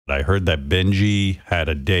I heard that Benjy had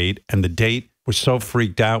a date, and the date was so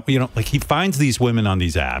freaked out. You know, like he finds these women on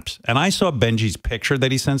these apps, and I saw Benjy's picture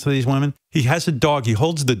that he sends to these women. He has a dog. He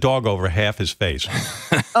holds the dog over half his face.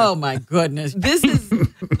 Oh, my goodness. This is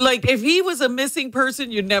like if he was a missing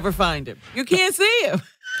person, you'd never find him. You can't see him.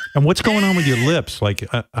 And what's going on with your lips? Like,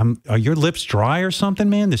 are your lips dry or something,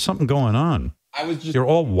 man? There's something going on. You're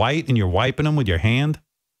all white, and you're wiping them with your hand.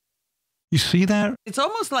 You see that? It's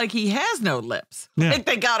almost like he has no lips. Yeah. Like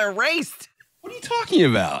they got erased. What are you talking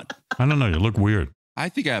about? I don't know. You look weird. I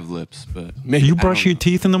think I have lips, but Do maybe you brush your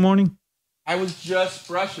teeth in the morning? I was just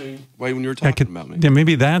brushing when you were talking about me. Yeah,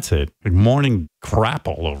 maybe that's it. Like morning crap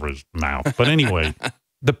all over his mouth. But anyway,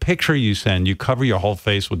 the picture you send, you cover your whole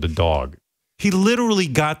face with the dog. He literally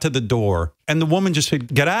got to the door, and the woman just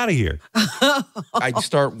said, "Get out of here." I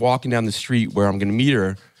start walking down the street where I'm going to meet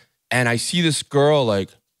her, and I see this girl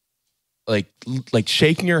like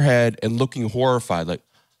shaking her head and looking horrified, like.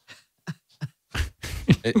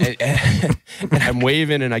 and I'm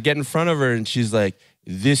waving, and I get in front of her, and she's like,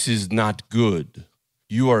 "This is not good.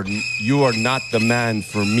 You are not the man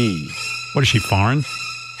for me." What is she, foreign?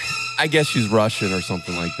 I guess she's Russian or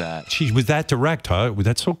something like that. She was that direct, huh?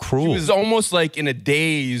 That's so cruel. She was almost like in a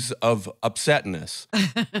daze of upsetness.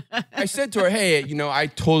 I said to her, "Hey, you know, I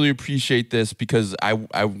totally appreciate this because I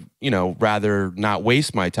rather not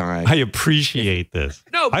waste my time." I appreciate this.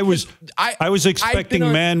 No, I was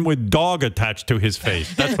expecting man with dog attached to his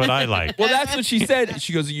face. That's what I like. Well, that's what she said.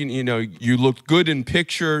 She goes, you know, you looked good in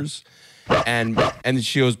pictures. And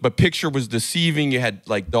she goes, but picture was deceiving. You had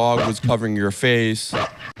like dog was covering your face.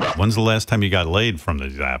 When's the last time you got laid from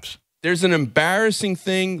these apps? There's an embarrassing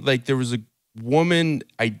thing. Like there was a woman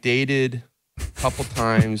I dated a couple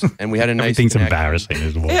times, and we had a nice Everything's connection. embarrassing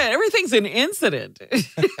as well. Yeah, everything's an incident.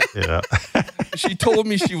 Yeah. She told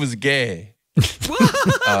me she was gay.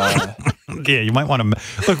 Yeah, you might want to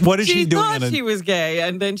look. What is she doing? She thought she was gay,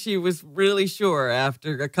 and then she was really sure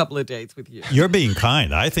after a couple of dates with you. You're being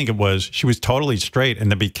kind. I think it was she was totally straight and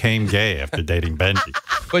then became gay after dating Benjy.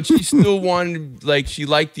 But she still wanted, like, she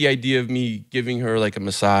liked the idea of me giving her like a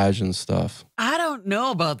massage and stuff. I don't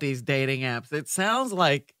know about these dating apps. It sounds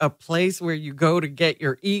like a place where you go to get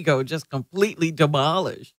your ego just completely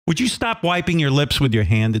demolished. Would you stop wiping your lips with your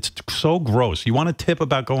hand? It's so gross. You want a tip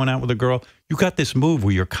about going out with a girl? You got this move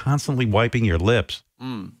where you're constantly wiping your lips.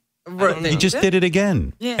 You just did it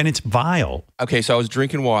again. Yeah. And it's vile. Okay, so I was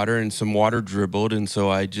drinking water and some water dribbled, and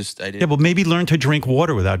so I didn't. Yeah, but maybe learn to drink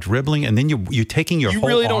water without dribbling, and then you're taking your whole You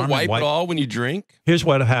really arm don't wipe and at all when you drink? Here's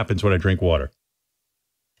what happens when I drink water.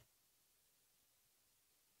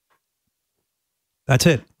 That's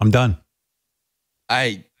it. I'm done.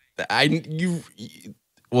 I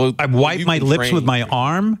wipe my lips with my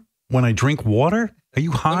arm when I drink water? Are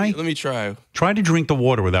you high? Let me try. Try to drink the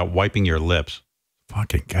water without wiping your lips.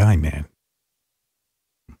 Fucking guy, man.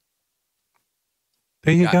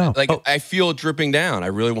 There you go. Like, I feel it dripping down. I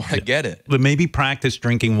really want to get it. But maybe practice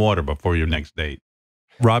drinking water before your next date.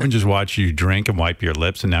 Robin just watched you drink and wipe your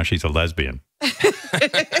lips, and now she's a lesbian.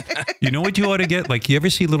 You know what you ought to get? Like, you ever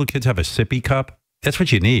see little kids have a sippy cup? That's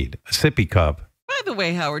what you need, a sippy cup. By the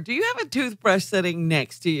way, Howard, do you have a toothbrush sitting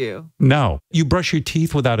next to you? No. You brush your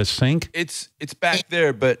teeth without a sink? It's back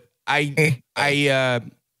there, but I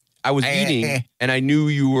was eating, and I knew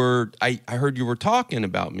you were. I heard you were talking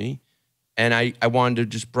about me, and I wanted to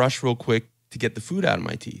just brush real quick to get the food out of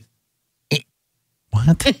my teeth.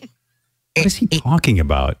 What? What is he talking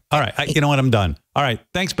about? All right, you know what? I'm done. All right,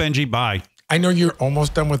 thanks, Benjy. Bye. I know you're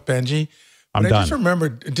almost done with Benjy. I'm done. I just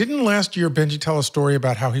remembered, didn't last year Benjy tell a story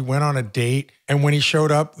about how he went on a date, and when he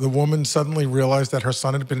showed up, the woman suddenly realized that her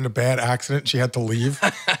son had been in a bad accident and she had to leave?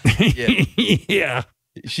 Yeah. Yeah.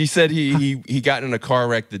 She said he got in a car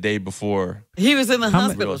wreck the day before. He was in the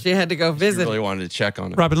hospital. She had to go visit. She really wanted to check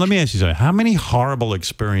on him. Robin, let me ask you something. How many horrible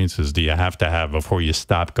experiences do you have to have before you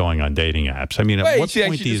stop going on dating apps? I mean, at what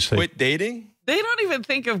point do you say quit dating? They don't even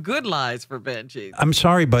think of good lies for Benjy. I'm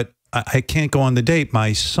sorry, but I can't go on the date.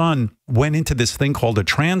 My son went into this thing called a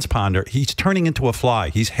transponder. He's turning into a fly.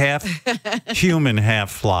 He's half human, half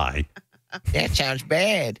fly. That sounds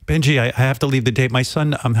bad. Benjy, I have to leave the date. My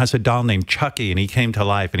son has a doll named Chucky, and he came to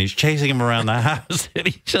life, and he's chasing him around the house, and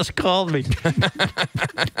he just called me.